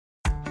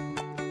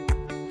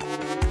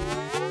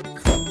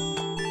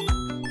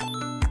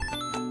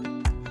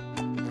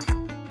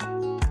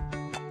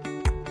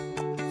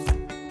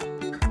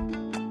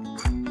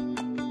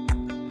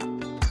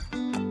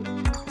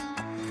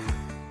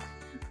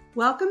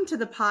Welcome to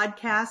the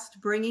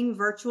podcast, Bringing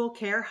Virtual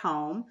Care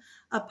Home,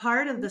 a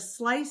part of the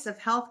Slice of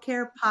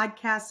Healthcare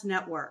Podcast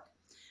Network.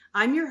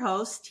 I'm your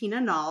host, Tina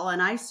Nall, and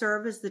I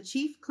serve as the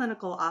Chief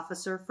Clinical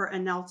Officer for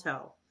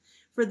Anelto.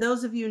 For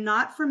those of you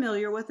not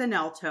familiar with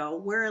Anelto,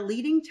 we're a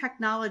leading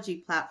technology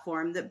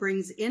platform that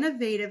brings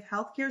innovative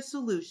healthcare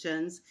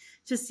solutions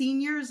to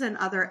seniors and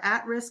other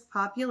at-risk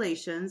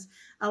populations,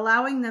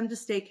 allowing them to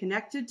stay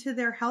connected to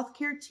their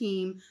healthcare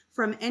team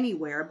from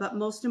anywhere, but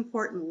most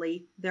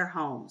importantly, their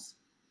homes.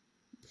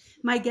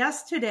 My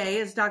guest today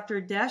is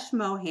Dr. Desh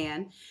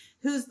Mohan,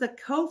 who's the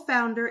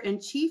co-founder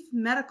and chief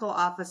medical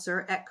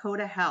officer at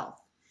Koda Health.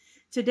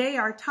 Today,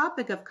 our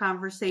topic of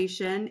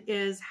conversation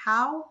is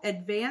how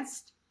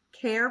advanced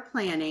care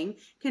planning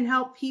can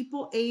help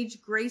people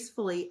age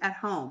gracefully at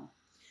home.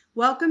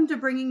 Welcome to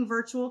Bringing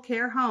Virtual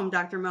Care Home,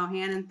 Dr.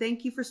 Mohan, and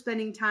thank you for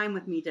spending time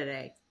with me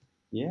today.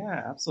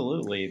 Yeah,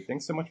 absolutely.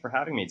 Thanks so much for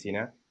having me,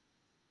 Tina.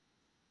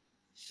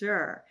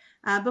 Sure.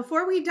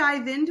 Before we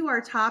dive into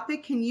our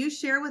topic, can you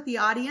share with the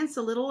audience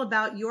a little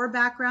about your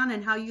background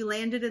and how you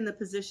landed in the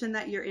position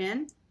that you're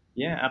in?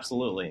 Yeah,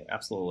 absolutely.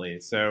 Absolutely.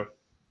 So,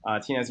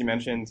 Tina, as you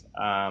mentioned,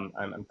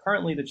 I'm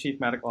currently the chief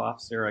medical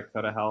officer at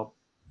Koda Health.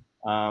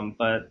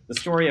 But the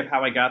story of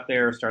how I got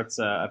there starts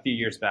a few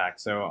years back.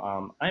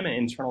 So I'm an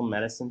internal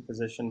medicine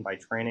physician by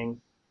training.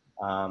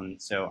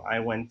 So I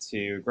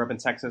grew up in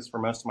Texas for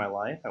most of my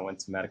life. I went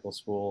to medical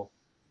school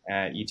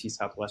at UT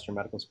Southwestern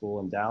Medical School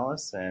in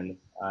Dallas and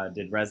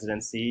did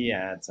residency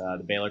at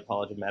the Baylor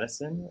College of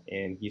Medicine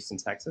in Houston,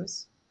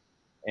 Texas.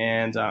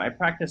 And I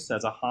practiced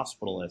as a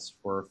hospitalist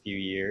for a few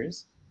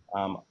years,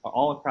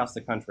 all across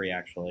the country,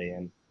 actually.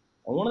 And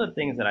one of the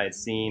things that I had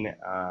seen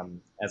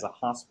as a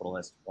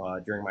hospitalist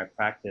during my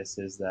practice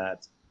is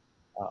that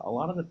a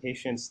lot of the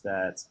patients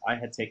that I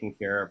had taken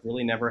care of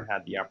really never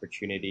had the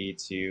opportunity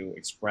to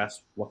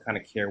express what kind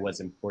of care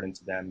was important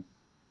to them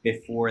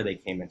before they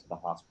came into the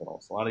hospital.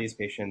 So a lot of these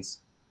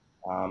patients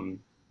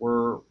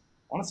were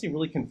honestly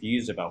really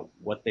confused about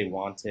what they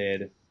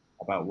wanted,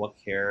 about what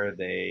care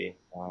they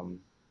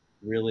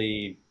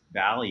really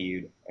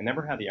valued, and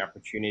never had the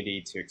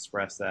opportunity to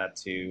express that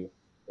to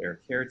their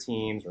care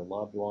teams or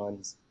loved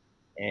ones.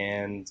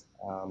 And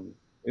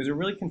it was a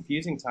really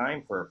confusing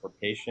time for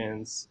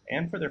patients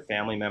and for their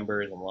family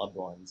members and loved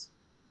ones.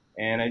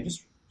 And I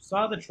just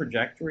saw the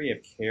trajectory of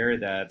care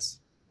that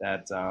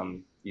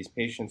these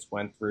patients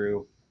went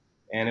through,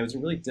 and it was a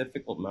really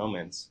difficult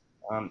moment.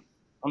 On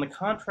the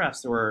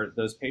contrast, there were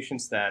those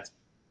patients that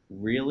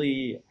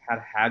really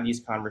had these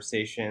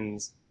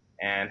conversations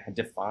and had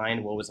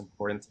defined what was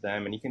important to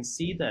them. And you can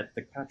see that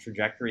the kind of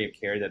trajectory of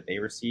care that they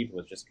received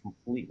was just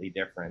completely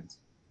different.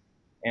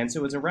 And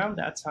so it was around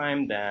that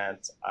time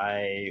that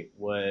I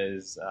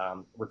was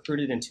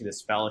recruited into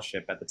this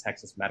fellowship at the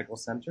Texas Medical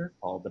Center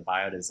called the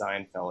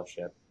Biodesign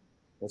Fellowship.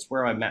 That's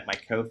where I met my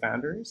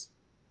co-founders.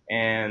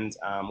 And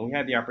we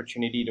had the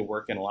opportunity to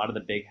work in a lot of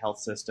the big health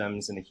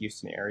systems in the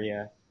Houston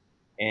area.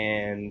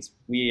 And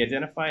we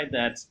identified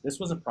that this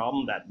was a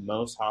problem that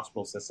most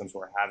hospital systems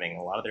were having.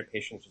 A lot of their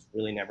patients just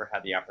really never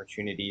had the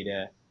opportunity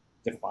to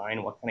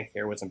define what kind of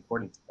care was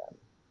important to them.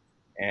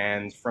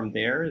 And from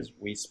there,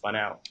 we spun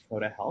out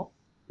Koda Health,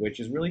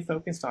 which is really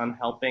focused on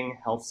helping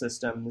health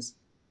systems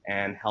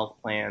and health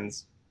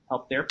plans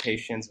help their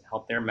patients,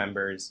 help their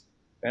members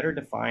better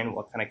define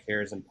what kind of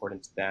care is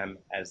important to them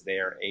as they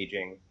are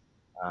aging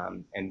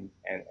and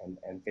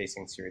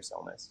facing serious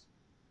illness.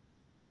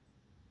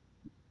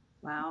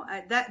 Wow,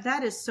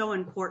 that is so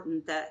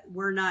important that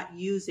we're not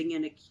using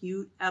an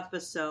acute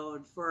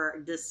episode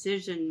for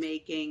decision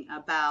making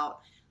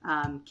about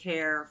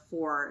care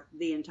for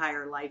the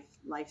entire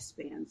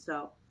lifespan.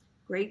 So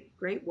great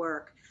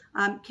work.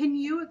 Can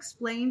you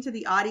explain to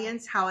the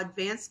audience how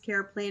advanced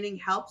care planning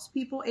helps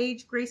people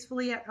age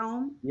gracefully at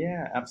home?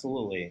 Yeah,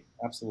 absolutely.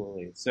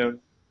 So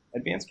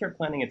advanced care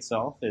planning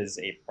itself is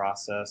a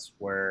process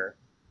where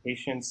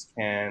patients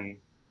can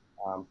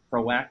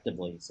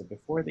proactively, so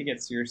before they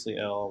get seriously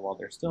ill, while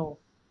they're still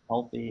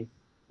healthy,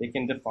 they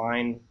can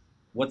define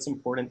what's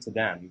important to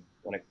them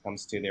when it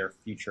comes to their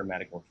future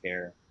medical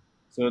care.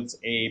 So it's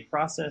a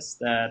process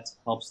that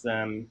helps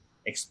them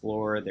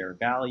explore their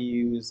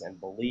values and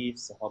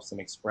beliefs. It helps them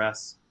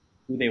express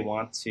who they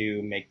want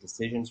to make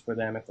decisions for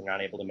them if they're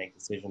not able to make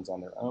decisions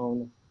on their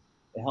own.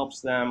 It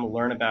helps them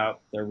learn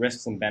about the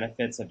risks and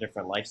benefits of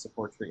different life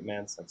support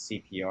treatments like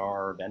CPR,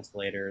 or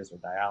ventilators, or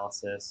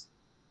dialysis.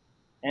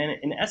 And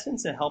in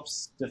essence, it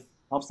helps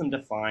them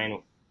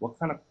define what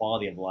kind of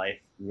quality of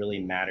life really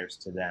matters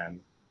to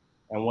them,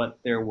 and what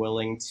they're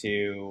willing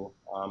to,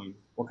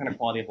 what kind of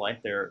quality of life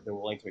they're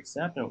willing to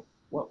accept, and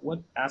what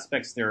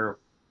aspects they're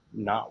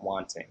not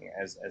wanting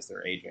as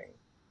they're aging.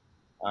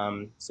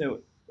 So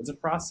it's a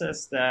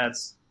process that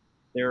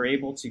they're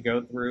able to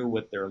go through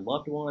with their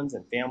loved ones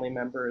and family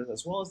members,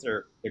 as well as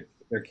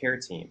their care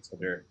team, so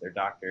their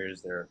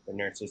doctors, their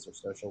nurses, their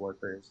social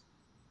workers.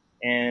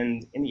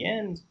 And in the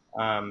end,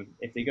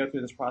 if they go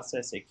through this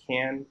process, it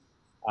can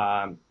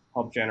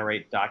help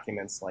generate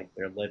documents like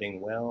their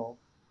living will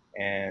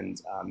and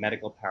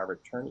medical power of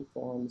attorney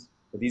forms.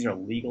 But these are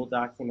legal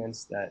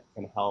documents that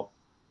can help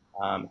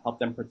help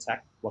them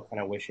protect what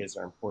kind of wishes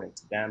are important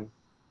to them.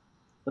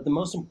 But the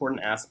most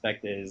important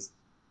aspect is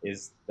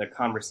the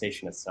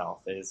conversation itself,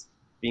 is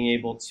being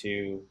able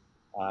to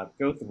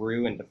go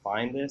through and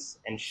define this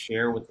and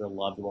share with their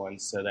loved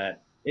ones so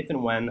that if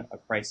and when a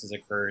crisis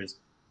occurs,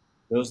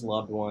 those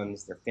loved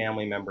ones, their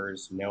family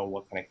members, know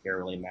what kind of care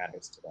really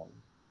matters to them.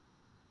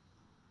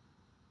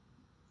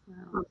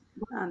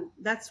 Wow.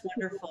 That's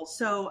wonderful.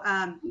 So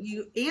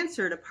you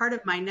answered a part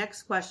of my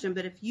next question,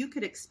 but if you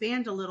could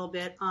expand a little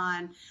bit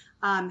on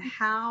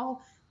how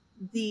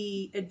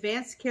the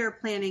advanced care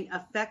planning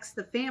affects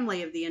the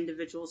family of the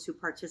individuals who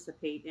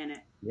participate in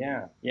it.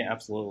 Yeah,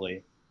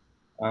 absolutely.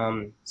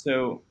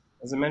 So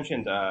as I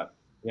mentioned,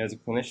 as a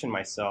clinician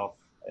myself,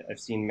 I've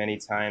seen many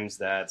times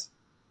that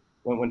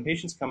when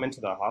patients come into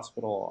the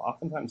hospital,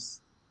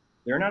 oftentimes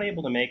they're not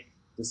able to make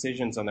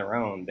decisions on their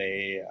own.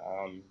 They're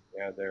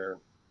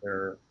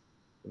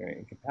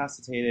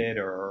incapacitated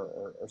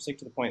or sick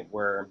to the point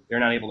where they're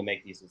not able to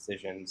make these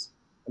decisions.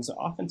 And so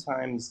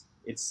oftentimes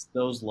it's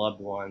those loved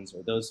ones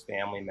or those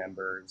family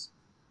members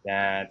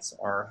that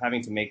are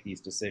having to make these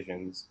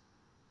decisions.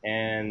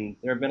 And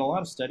there have been a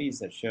lot of studies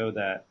that show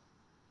that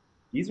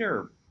these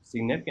are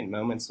significant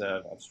moments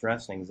of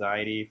stress and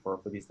anxiety for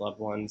these loved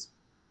ones.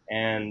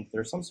 And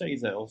there are some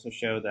studies that also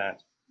show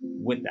that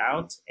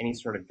without any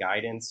sort of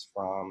guidance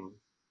from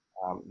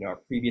a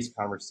previous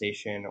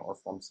conversation or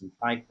from some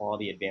high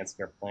quality advanced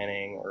care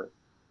planning or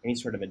any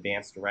sort of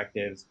advanced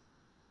directives,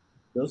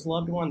 those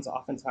loved ones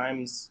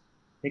oftentimes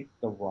pick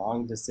the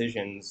wrong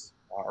decisions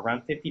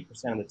around 50%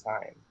 of the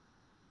time.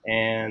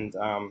 And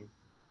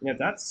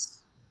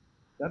that's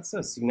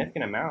a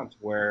significant amount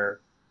where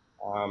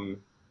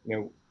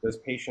those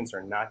patients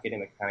are not getting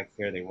the kind of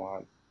care they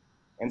want.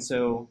 And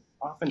so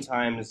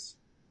oftentimes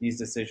these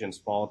decisions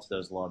fall to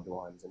those loved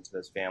ones and to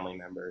those family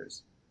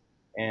members.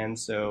 And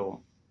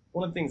so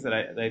one of the things that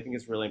I think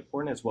is really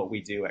important is what we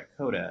do at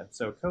Koda.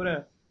 So at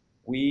Koda,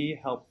 we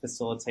help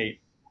facilitate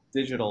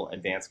digital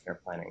advanced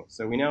care planning.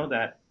 So we know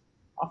that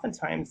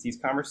oftentimes these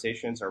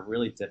conversations are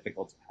really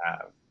difficult to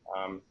have.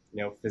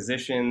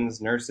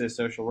 Physicians, nurses,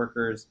 social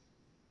workers,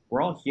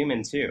 we're all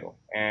human too,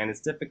 and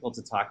it's difficult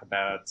to talk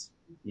about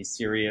these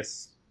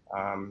serious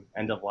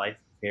end of life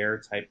care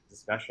type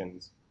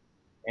discussions.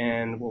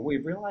 And what we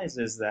realize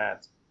is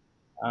that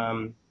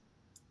um,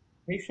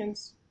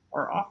 patients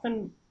are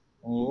often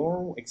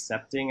more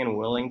accepting and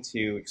willing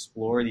to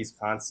explore these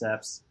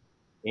concepts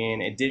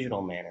in a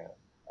digital manner.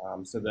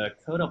 So the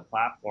Coda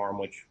platform,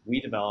 which we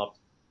developed,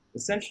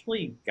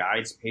 essentially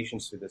guides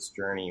patients through this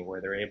journey where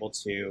they're able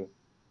to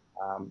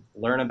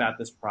learn about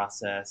this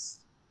process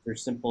through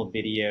simple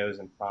videos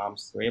and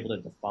prompts. They're able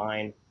to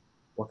define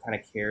what kind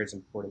of care is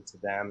important to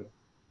them.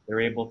 They're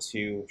able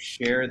to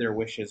share their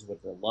wishes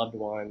with their loved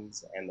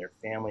ones and their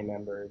family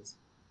members.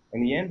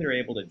 In the end, they're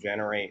able to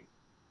generate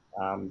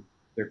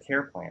their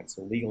care plans,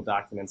 so legal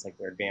documents like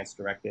their advanced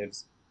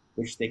directives,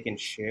 which they can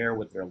share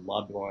with their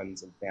loved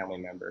ones and family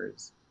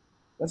members.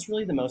 That's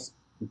really the most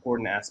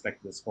important aspect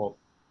of this whole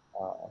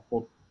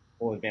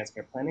advanced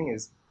care planning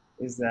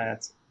is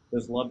that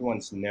those loved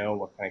ones know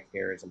what kind of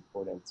care is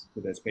important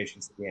to those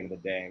patients at the end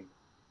of the day,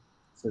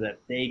 so that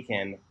they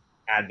can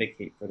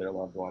advocate for their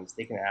loved ones,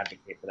 they can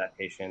advocate for that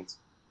patient,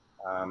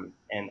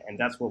 and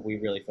that's what we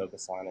really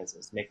focus on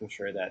is making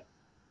sure that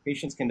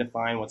patients can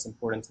define what's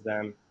important to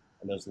them,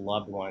 and those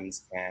loved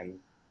ones can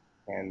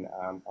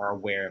are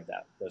aware of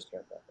those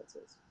care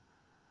preferences.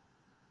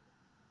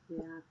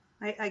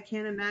 Yeah, I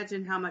can't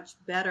imagine how much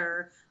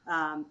better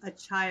a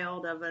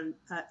child of an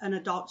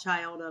adult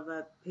child of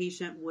a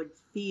patient would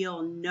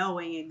feel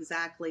knowing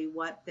exactly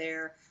what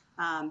their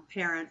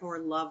parent or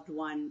loved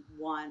one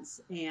wants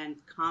and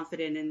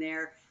confident in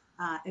their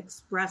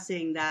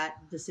expressing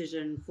that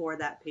decision for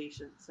that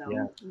patient. So,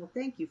 Yeah. well,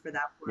 thank you for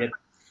that Yeah.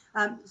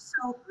 work.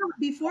 So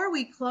before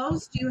we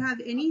close, do you have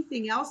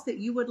anything else that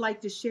you would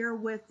like to share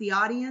with the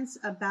audience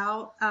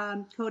about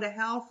Coda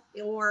Health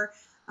or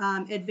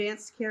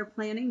advanced care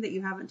planning that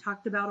you haven't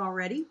talked about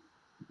already?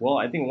 Well,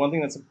 I think one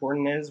thing that's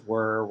important is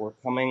we're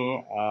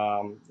coming,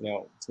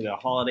 to the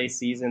holiday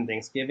season.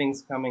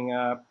 Thanksgiving's coming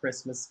up,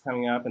 Christmas is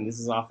coming up, and this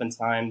is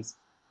oftentimes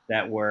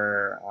that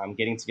we're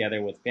getting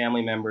together with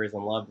family members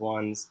and loved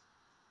ones.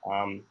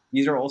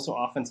 These are also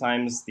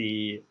oftentimes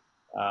the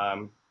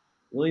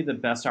really the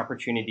best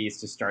opportunities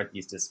to start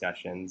these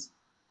discussions.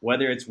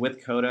 Whether it's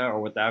with Coda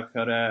or without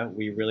Coda,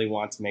 we really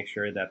want to make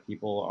sure that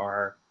people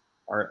are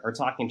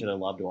talking to their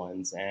loved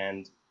ones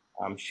and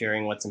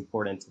sharing what's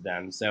important to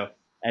them. So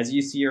as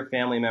you see your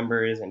family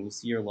members and you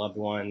see your loved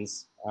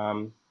ones,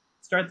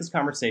 start this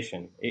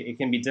conversation. It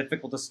can be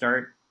difficult to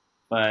start,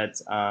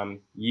 but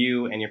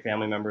you and your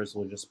family members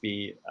will just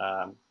be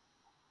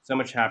so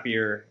much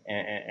happier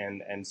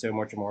and so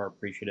much more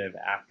appreciative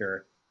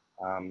after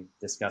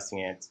discussing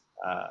it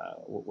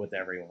with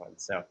everyone.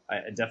 So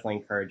I definitely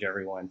encourage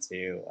everyone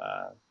to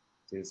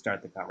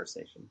start the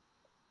conversation.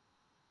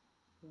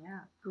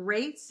 Yeah,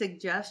 great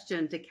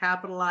suggestion to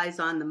capitalize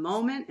on the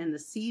moment and the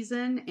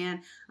season. And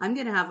I'm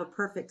going to have a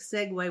perfect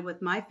segue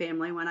with my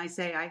family when I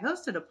say I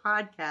hosted a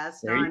podcast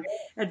There you on go.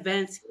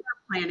 advanced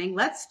care planning.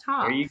 Let's There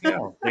talk. you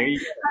go. There you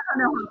go. I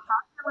don't know how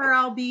popular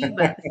I'll be,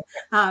 but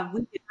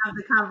we can have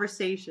the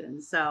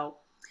conversation. So,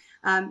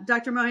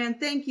 Dr. Mohan,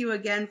 thank you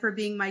again for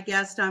being my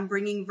guest on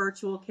Bringing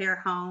Virtual Care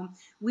Home.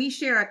 We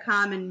share a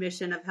common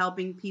mission of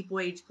helping people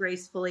age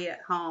gracefully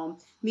at home.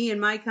 Me and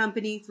my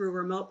company through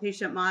remote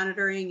patient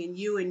monitoring, and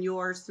you and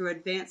yours through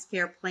advanced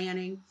care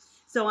planning.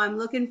 So I'm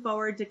looking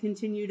forward to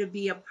continue to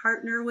be a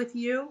partner with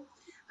you.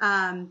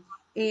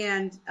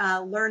 And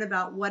learn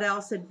about what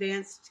else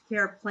advanced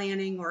care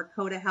planning or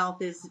Koda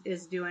Health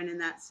is doing in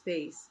that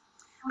space.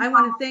 I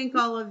want to thank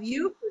all of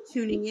you for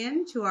tuning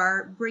in to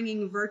our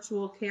Bringing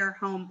Virtual Care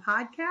Home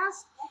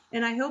podcast,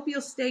 and I hope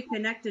you'll stay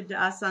connected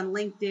to us on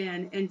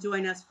LinkedIn and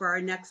join us for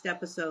our next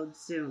episode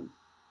soon.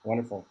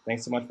 Wonderful.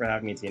 Thanks so much for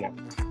having me, Tina.